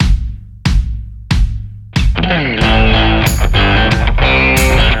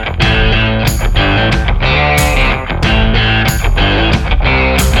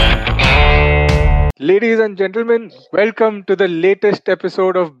Ladies and gentlemen, welcome to the latest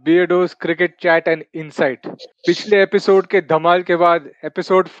episode of Beardo's Cricket Chat and Insight. पिछले episode के धमाल के बाद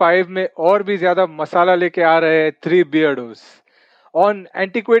episode 5 में और भी ज्यादा मसाला लेके आ रहे हैं three Beardos. On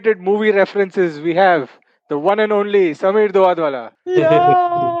antiquated movie references, we have the one and only Samir Doadwala.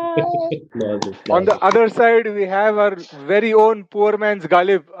 On the other side, we have our very own poor man's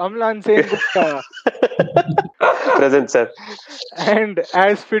Galib, Amlan Sen Gupta. Present, sir. And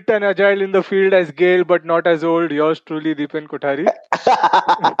as fit and agile in the field as Gale, but not as old, yours truly, Deepan Kothari.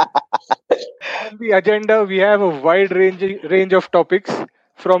 On the agenda, we have a wide range of topics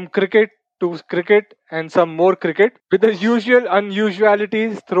from cricket to cricket and some more cricket with the usual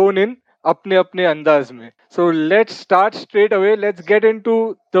unusualities thrown in अपने अपने अंदाज में. So let's start straight away. Let's get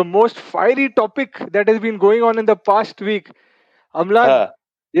into the most fiery topic that has been going on in the past week. Amlan,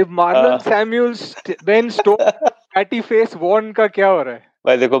 ये Marlon Samuels, Ben Stokes, patty face Warne का क्या हो रहा है?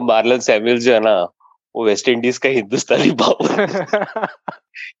 भाई देखो, मार्लन सैमुअल्स जो है ना, वो वेस्ट इंडीज का हिंदुस्तानी पावर.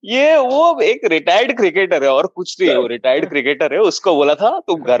 ये वो एक रिटायर्ड क्रिकेटर है और कुछ नहीं. वो रिटायर्ड क्रिकेटर है. उसको बोला था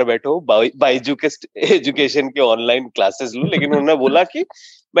तुम घर बैठो, बाइजू के एजुकेशन के ऑनलाइन क्लासेस लो, लेकिन उन्होंने बोला कि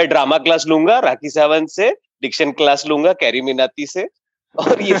मैं ड्रामा क्लास लूंगा राखी सावंत से, डिक्शन क्लास लूंगा कैरी मिनाती से,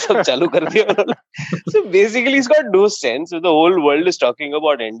 और ये सब चालू कर दिया उन्होंने. So basically it's got no sense. The whole world is talking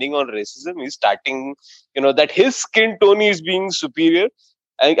about ending on racism. He's starting, that his skin tone is being superior.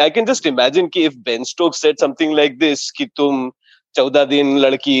 I can just imagine कि if Ben Stokes said something like this कि तुम 14 दिन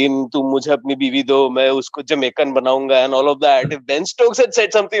लड़की, तुम मुझे अपनी बीवी दो, मैं उसको जमैकन बनाऊंगा and all of that. If Ben Stokes had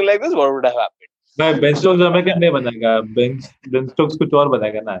said something like this, what would have happened? नहीं, बेन स्टोक्स जमैकन नहीं बनाएगा. बेन स्टोक्स कुछ और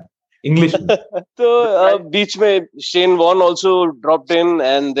बनाएगा ना, इंग्लिश में. तो बीच में Shane Warne also dropped in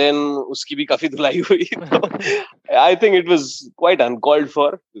and then उसकी भी काफी धुलाई हुई. I think it was quite uncalled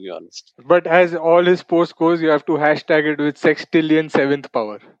for, to be honest. But as all his posts goes, you have to hashtag it with sextillion seventh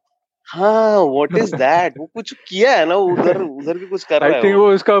power. हाँ, what is that? वो कुछ किया है ना, उधर भी कुछ कर रहा है. I think वो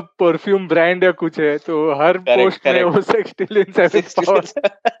उसका परफ्यूम ब्रांड या कुछ है, तो हर पोस्ट में वो sextillion seventh power.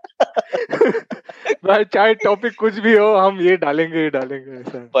 भाई चाहे टॉपिक कुछ भी हो, हम ये डालेंगे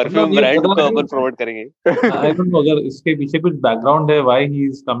ऐसा. परफ्यूम ब्रांड को अपन प्रमोट करेंगे. I don't know अगर इसके पीछे कुछ बैकग्राउंड है, why he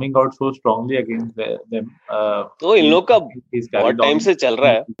is coming out so strongly against them. तो इन लोग का बहुत टाइम से चल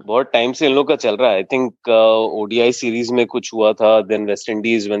रहा है. I think ODI सीरीज में कुछ हुआ था. Then West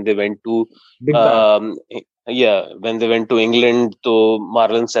Indies when they went to when they went to England, तो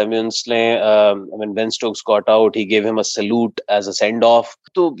मार्लन सैमुअल्स ने when Ben Stokes got out, he gave him a salute as a send off.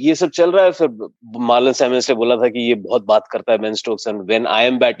 तो ये सब चल रहा है. फिर मार्लन सैमुअल्स ने बोला था कि ये बहुत बात करता है Ben Stokes, and when I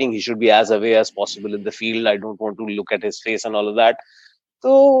am batting, he should be as away as possible in the field. I don't want to look at his face and all of that.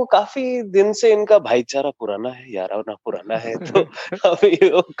 तो काफी दिन से इनका भाईचारा पुराना है, याराना पुराना है, तो अभी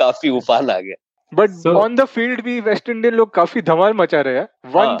काफी उफान आ गया. But on the field भी वेस्ट इंडियन लोग काफी धमाल मचा रहे हैं.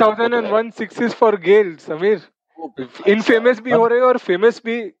 1001 sixes for Gale, Sameer. Infamous भी हो रहे हैं और फेमस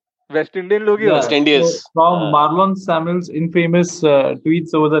भी वेस्ट इंडियन लोग ही. West Indies. From Marlon Samuels' infamous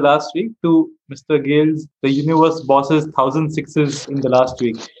tweets over the last week to Mr. Gale's the universe boss's 1000 sixes in the last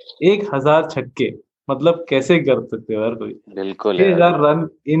week. 1000 छक्के, मतलब कैसे कर सकते हो यार कोई? बिल्कुल. 1000 run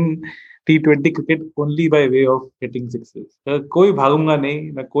in T20 cricket only by way of hitting sixes. कोई भागूंगा नहीं,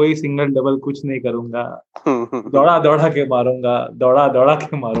 मैं कोई सिंगल डबल कुछ नहीं करूंगा, दौड़ा के मारूंगा.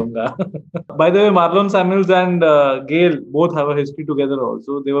 By the way, Marlon Samuels and Gale both have a history together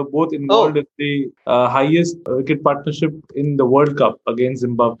also. They were both involved in the highest wicket partnership in the World Cup against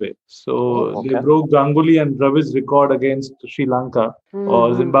Zimbabwe. So they broke Ganguly and Dravid's record against Sri Lanka.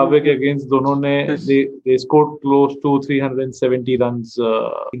 और Zimbabwe के against दोनों ने they scored close to 370 runs,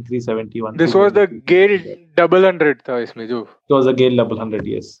 371. This was the Gale double 100 था इसमें जो. It was a Gale double 100,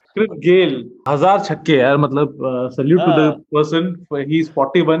 yes. Gale 1000 छक्के यार, मतलब salute to the person. He's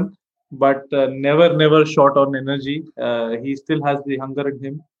 41 but never short on energy. He still has the hunger in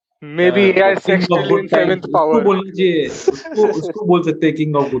him. Maybe he has sextillion seventh power. उसको बोलना चाहिए, उसको बोल सकते हैं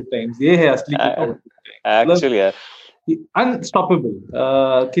king of good times. ये है असली king of good times. Actually यार, अनस्टॉपेबल.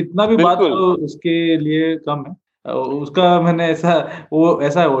 कितना भी बात तो उसके लिए कम है. उसका मैंने ऐसा वो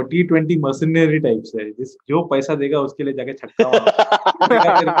T20 मर्सनरी टाइप से, जिस जो पैसा देगा उसके लिए जाके छक्का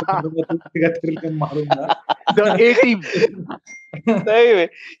मारूंगा.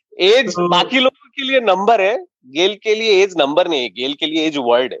 एज बाकी लोगों के लिए नंबर है, गेल के लिए एज नंबर नहीं है. गेल के लिए एज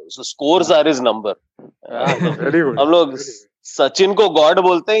वर्ड है. So scores are his number. हम लोग सचिन को गॉड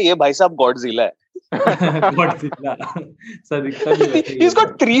बोलते हैं, ये भाई साहब गॉडजिला है. He's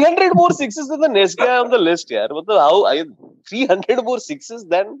got 300 more sixes than the next guy on the list, yaar. मतलब how 300 more sixes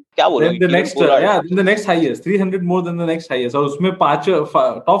than क्या बोलोगे? The next highest 300 more than the next highest. और उसमें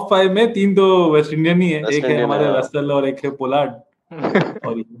top 5 में 3 तो वेस्ट इंडियन ही है. एक है हमारे रसल और एक है पोलार्ड.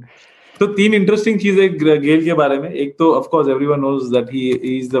 तो 3 इंटरेस्टिंग चीजें गेल के बारे में. एक तो of course everyone knows that he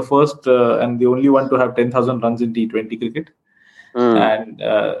is the first and the only one two have 10,000 runs in T20 cricket. And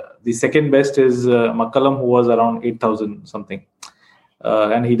the second best is McCullum, who was around 8,000 something.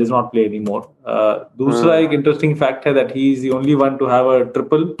 And he does not play anymore. दूसरा एक interesting fact है that he is the only one to have a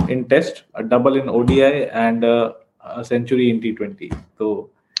triple in Test, a double in ODI, and a century in T20. So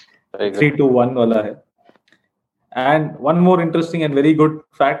 3-2-1 वाला है. And one more interesting and very good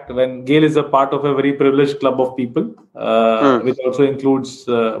fact: when Gale is a part of a very privileged club of people, which also includes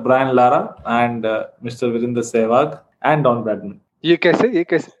Brian Lara and Mr. Virender Sehwag and Don Bradman. ये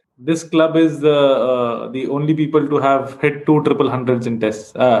कैसे? This club is the only people to have hit 2 triple hundreds in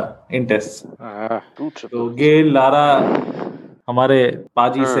tests. So Gale, Lara, हमारे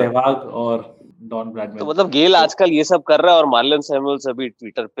पाजी सहवाग और don Bradman. तो मतलब गेल आजकल ये सब कर रहा है और मार्लन सैमुअल्स अभी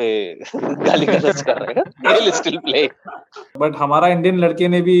ट्विटर पे गाली गलौज कर रहे हैं. Gayle is still playing. But हमारा इंडियन लड़के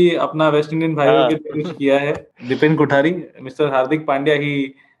ने भी अपना वेस्ट इंडियन भाइयों के लिए कुछ किया है. Dipin Kothari, mister Hardik Pandya,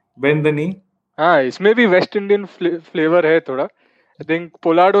 he bend the knee. हाँ, इसमें भी वेस्ट इंडियन फ्लेवर है थोड़ा. I think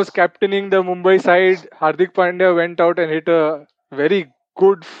Pollard was captaining the Mumbai side. Hardik Pandya went out and hit a very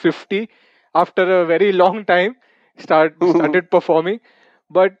good 50 after a very long time. Started performing,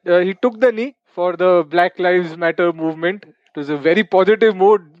 but he took the knee for the Black Lives Matter movement. It was a very positive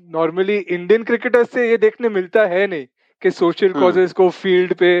mood. Normally Indian cricketers से ये देखने मिलता है नहीं कि social causes को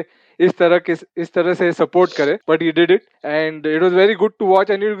field पे इस तरह से support करे, but he did it and it was very good to watch,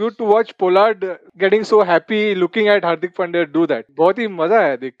 and it was good to watch Pollard getting so happy looking at Hardik Pandya do that. बहुत ही मजा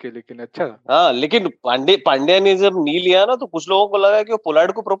आया देख के, लेकिन अच्छा था. हाँ, लेकिन पांड्या ने जब नी लिया ना तो कुछ लोगों को लगा कि वो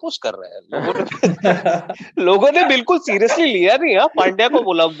पोलार्ड को प्रपोज कर रहा है. लोगों ने बिल्कुल सीरियसली लिया नहीं. हाँ, पांड्या को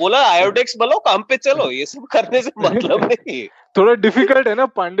बोला आयोडेक्स बोलो, काम पे चलो, ये सब करने से मतलब नहीं. थोड़ा डिफिकल्ट है ना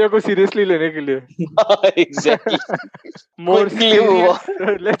पांड्या को सीरियसली लेने के लिए. Exactly. More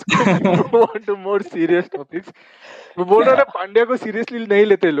let's go on to more serious topics. वो बोल रहा था पांड्या को सीरियसली नहीं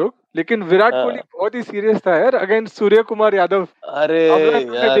लेते लोग, लेकिन विराट कोहली बहुत ही सीरियस था यार अगेंस्ट सूर्य कुमार यादव. अरे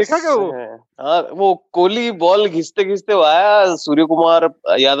यार, देखा क्या वो? हाँ, वो कोहली बॉल घिसते घिसते आया सूर्य कुमार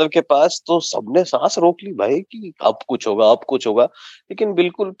यादव के पास, तो सबने सांस रोक ली भाई कि अब कुछ होगा. लेकिन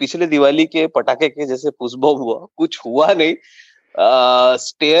बिल्कुल पिछले दिवाली के पटाखे के जैसे पुष्पम हुआ, कुछ हुआ नहीं.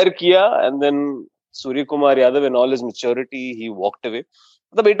 स्टेयर किया and then Surya Kumar Yadav in all his maturity he walked away.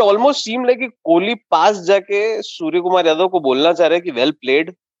 मतलब इट ऑलमोस्ट सीम लाइक कि कोहली पास जाके सूर्य कुमार यादव को बोलना चाह रहे हैं कि well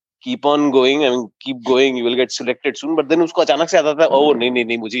played, keep on going, I mean keep going, you will get selected soon. But then उसको अचानक से आता था, ओह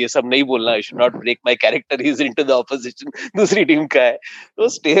नहीं मुझे ये सब नहीं बोलना, I should not break my character, he is into the opposition, दूसरी टीम का है. तो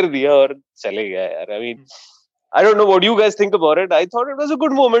स्टेयर दिया और चले गया यार. I mean I don't know what you guys think about it. I thought it was a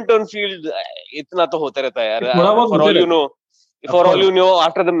good moment on field. इतना तो होता रहता है यार. For all you know,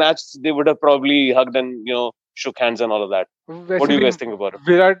 after the match, they would have probably hugged and shook hands and all of that. What do you guys think about it?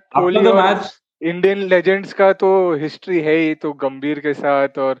 Virat Kohli और Indian legends का तो history है ही, तो गंभीर के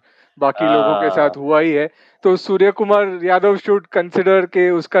साथ और बाकी लोगों के साथ हुआ ही है. तो सूर्य कुमार यादव शुड कंसिडर के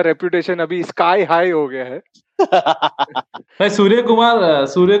उसका रेपुटेशन अभी स्काई हाई हो गया है. सूर्य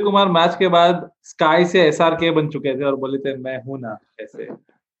कुमार मैच के बाद स्काई से SRK बन चुके थे और बोले थे मैं हूं ना ऐसे.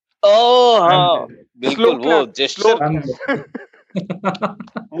 हाँ, बिल्कुल वो gesture.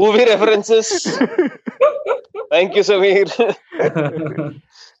 Movie references. Thank you Sameer.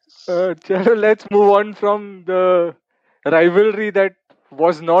 चलो, let's move on from the rivalry that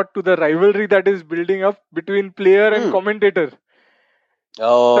was not to the rivalry that is building up between player and commentator.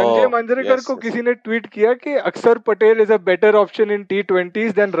 Sanjay Manjrekar को किसी ने ट्वीट किया कि अक्षर Patel is a better option in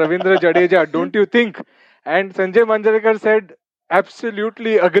T20s then Ravindra Jadeja, don't you think? And Sanjay Manjrekar said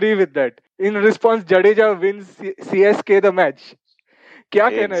absolutely agree with that. In response Jadeja wins CSK the match. क्या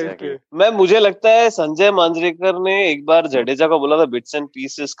कहना है इसके? मुझे लगता है संजय मांजरेकर ने एक बार जडेजा को बोला था bits and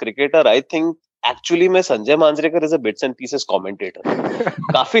pieces cricketer. I think actually में Sanjay Manjrekar is a bits and pieces commentator.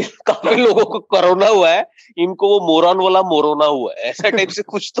 काफी लोगों को कोरोना हुआ है, इनको वो मोरॉन वाला मोरोना हुआ है, ऐसा टाइप से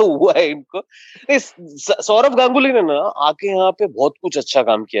कुछ तो हुआ है इनको. सौरभ गांगुली ने ना आके यहाँ पे बहुत कुछ अच्छा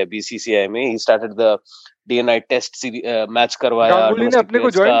काम किया BCCI में. He started the day and night test match करवाया. गांगुली ने अपने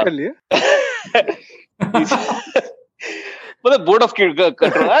को ज्वाइन कर लिया. मतलब board of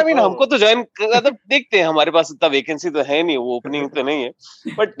control. I mean हमको तो ज्वाइन मतलब देखते हैं, हमारे पास इतना वैकेंसी तो है नहीं, वो ओपनिंग तो नहीं है.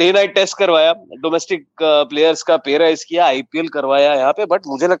 बट डे नाइट टेस्ट करवाया, डोमेस्टिक प्लेयर्स का पे राइज किया, IPL करवाया यहाँ पे. बट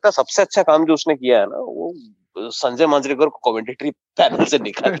मुझे लगता है सबसे अच्छा काम जो उसने किया है ना, वो संजय मांजरेकर को कमेंटेटरी पैनल से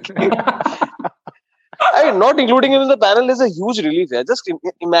निकाल के I mean, not including him in the panel is a huge relief. है. Just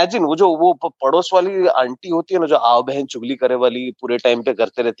imagine वो पड़ोस वाली आंटी होती है ना, जो आओ बहन चुगली करे वाली पूरे टाइम पे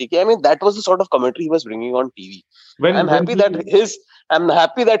करते रहती है. I mean, that was the sort of commentary he was bringing on TV. I'm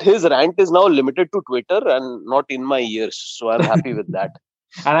happy that his rant is now limited to Twitter and not in my ears. So I'm happy with that.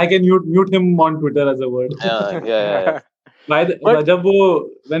 And I can mute him on Twitter as a word. Yeah. But जब वो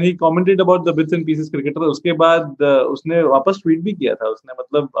when he commented about the bits and pieces cricketer, उसके बाद उसने वापस tweet भी किया था. उसने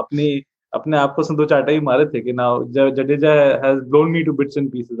मतलब अपने आप को संतोष चाटा ही मारे थे कि now Jadeja has blown me to bits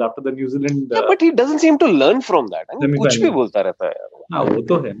and pieces after the New Zealand. Yeah, but he doesn't seem to learn from that. I mean, कुछ भी बोलता रहता है यार. हाँ वो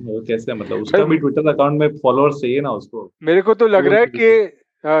तो है. वो कैसे मतलब उसका भी ट्विटर अकाउंट में फॉलोअर्स चाहिए ना उसको. मेरे को तो लग रहा है कि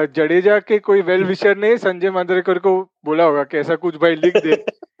जडेजा के कोई वेल विशर ने संजय मांजरेकर को बोला होगा कि ऐसा कुछ भाई लिख दे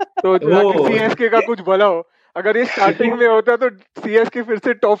तो सीएसके का कुछ भला हो. अगर ये स्टार्टिंग में होता तो सीएसके फिर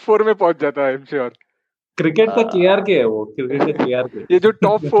से टॉप 4 में पहुंच जाता है. I am sure. क्रिकेट का केआरके है वो. क्रिकेट का केआरके. ये जो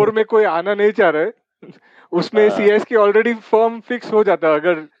टॉप 4 में कोई आना नहीं चाह रहा है उसमें सीएसके ऑलरेडी फॉर्म फिक्स हो जाता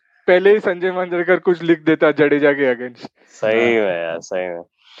अगर पहले ही संजय मांजरेकर कुछ लिख देता जडेजा के अगेंस्ट. सही है यार, सही है.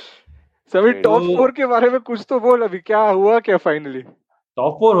 सभी टॉप 4 के बारे में कुछ तो बोल. अभी क्या हुआ क्या फाइनली?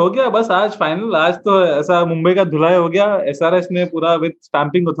 टॉप 4 हो गया बस आज फाइनल. आज तो ऐसा मुंबई का धुलाई हो गया. एसआरएच ने पूरा with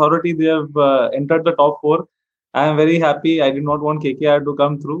stamping authority they have entered the top 4. I am very happy. I did not want KKR to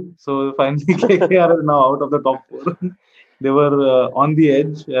come through. So finally KKR is now out of the top 4. They were on the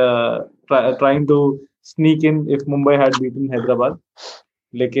edge trying to sneak in if Mumbai had beaten Hyderabad.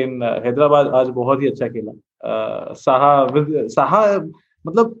 लेकिन हैदराबाद आज बहुत ही अच्छा खेला. साहा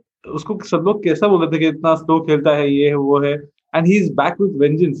मतलब उसको सब लोग कैसा बोल रहे थे कि इतना स्लो खेलता है ये वो है. And he is back with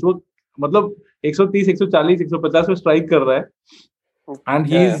vengeance. वो मतलब 130 140 150 में स्ट्राइक कर रहा है. And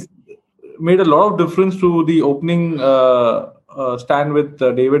he is made a lot of difference to the opening stand with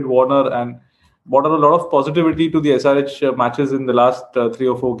David Warner and brought a lot of positivity to the SRH matches in the last 3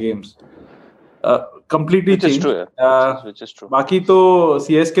 or 4 games. Completely changed. Which is true. बाकी तो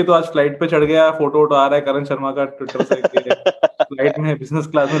CSK तो आज flight पे चढ़ गया. Photo आ रहा है करण शर्मा का ट्विटर से कि फ्लाइट में बिजनेस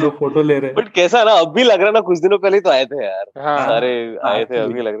क्लास में लोग फोटो ले रहे हैं. बट कैसा ना अब भी लग रहा है ना. कुछ दिनों पहले तो आए थे यार. सारे आए थे.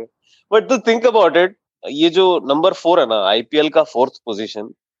 अभी लग रहे. But to think about it, ये जो नंबर 4 है ना आईपीएल का 4th position,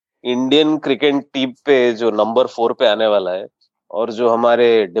 Indian cricket team पे जो नंबर 4 पे आने वाला है और जो हमारे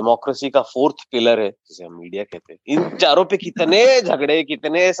डेमोक्रेसी का 4th पिलर है जिसे हम मीडिया कहते हैं, इन चारों पे कितने झगड़े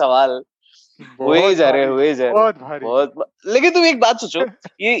कितने सवाल हुए जा रहे. बहुत. लेकिन तुम एक बात सोचो,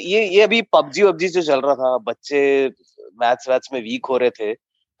 ये अभी पबजी जो चल रहा था, बच्चे मैथ्स में वीक हो रहे थे.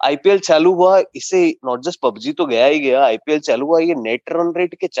 आईपीएल चालू हुआ, इससे नॉट जस्ट पबजी तो गया ही गया, आईपीएल चालू हुआ. ये नेट रन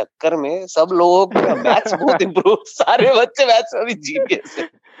रेट के चक्कर में सब लोगों का मैच बहुत इम्प्रूव. सारे बच्चे मैच में भी जीत गए.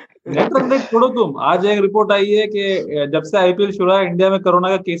 नेट रन रेट छोड़ो तुम. आज एक रिपोर्ट आई है कि जब से आईपीएल शुरू हुआ इंडिया में कोरोना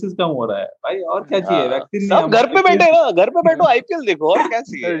का केसेस कम हो रहा है. भाई और क्या चाहिए? वैक्सीन सब घर पे बैठे ना. घर पे बैठो आईपीएल देखो. और क्या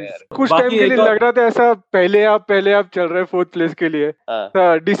चाहिए यार? कुछ टाइम के लिए लग रहा था ऐसा. पहले आप चल रहे 4th प्लेस के लिए.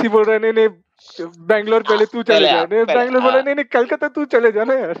 डीसी बोल रहे नहीं बैंगलोर पहले तू चले जा. बैंगलोर बोला नहीं कलकत्ता तू चले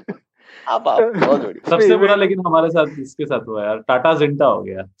जाना यार. आप बहुत बढ़िया. सबसे बुरा लेकिन हमारे साथ इसके साथ हुआ यार. टाटा जिंटा हो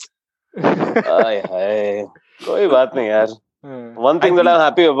गया. हाय कोई बात नहीं यार. One thing that I'm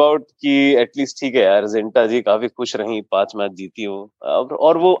happy about कि एटलीस्ट ठीक है यार, जिंटा जी काफी खुश रही. 5 मैच जीती हो.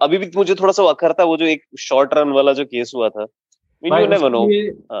 और वो अभी भी मुझे थोड़ा सा वखर था वो जो एक शॉर्ट रन वाला जो केस हुआ था. You never know.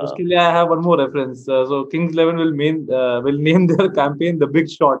 उसके लिए I have one more reference. So Kings 11 will name their campaign the Big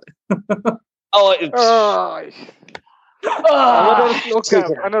Shot.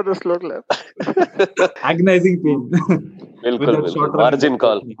 Another slow clap. Agonizing pain. बिल्कुल.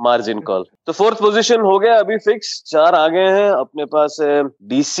 Margin call. तो 4th पोजीशन हो गया अभी फिक्स. 4 आ गए हैं अपने पास.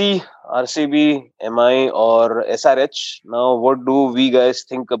 डीसी, आरसीबी, एमआई और SRH. Now what do we guys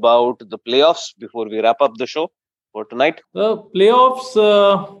think about the playoffs before we wrap up the show for tonight? The playoffs,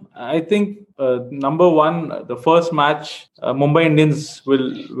 I think number 1, the first match, Mumbai Indians will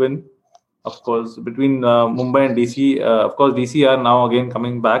win. Of course, between Mumbai and DC. Of course, DC are now again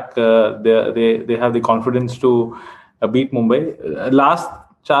coming back. They have the confidence to beat Mumbai. Last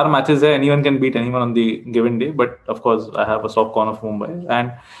 4 matches hai, anyone can beat anyone on the given day. But of course, I have a soft corner for Mumbai.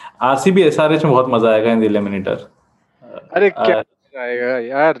 And RCB SRH में बहुत मजा आएगा in the eliminator. अरे क्या आएगा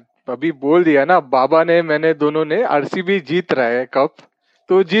यार. अभी बोल दिया ना बाबा ने, मैंने दोनों ने. आरसीबी जीत रहा है कप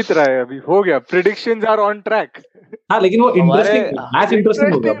तो जीत रहा है. अभी हो गया. Predictions are on track. हाँ लेकिन वो इंटरेस्टिंग मैच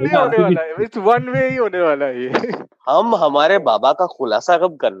इंटरेस्टिंग होगा. इट्स वन वे ही होने वाला है ये. हम हमारे बाबा का खुलासा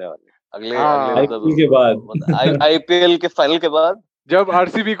कब करने वाले? अगले आईपीएल के बाद. आईपीएल के फाइनल के बाद जब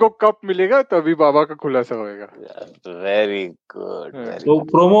आरसीबी को कप मिलेगा तभी बाबा का खुलासा होएगा. Very good. तो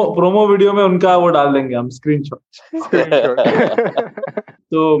प्रोमो वीडियो में उनका वो डाल देंगे हम स्क्रीनशॉट.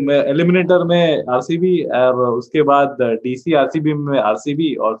 तो एलिमिनेटर में आरसीबी और उसके बाद डीसी आरसीबी में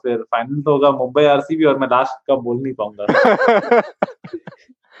आरसीबी और फिर फाइनल तो होगा मुंबई आरसीबी. और मैं लास्ट का बोल नहीं पाऊंगा.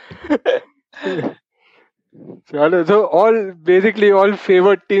 चलो. So all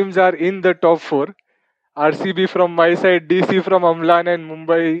favored teams are in the top 4. RCB from my side, DC from Amlan and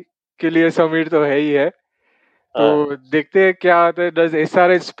Mumbai के लिए समीर तो है ही है. तो देखते हैं क्या आता है. Does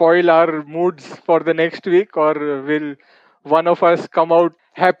SRH spoil our moods for the next week, or will one of us come out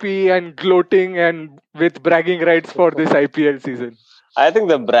happy and gloating and with bragging rights for this IPL season? I think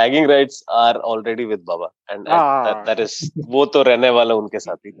the bragging rights are already with Baba, and that is वो तो रहने वाला उनके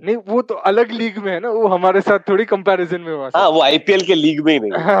साथ ही. नहीं, वो तो अलग लीग में है ना, वो हमारे साथ थोड़ी कंपैरिजन में हुआ. हाँ, वो IPL के लीग में ही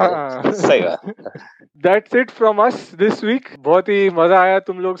नहीं है. सही बात. That's it from us this week. बहुत ही मजा आया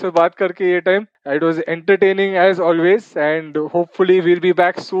तुम लोग से बात करके ये time. It was entertaining as always, and hopefully we'll be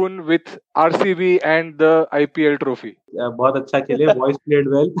back soon with RCB and the IPL trophy. बहुत अच्छा खेले. Boys played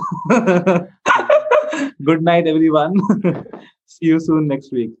well. Good night everyone. See you soon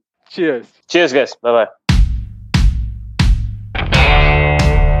next week. Cheers. Cheers guys. Bye bye.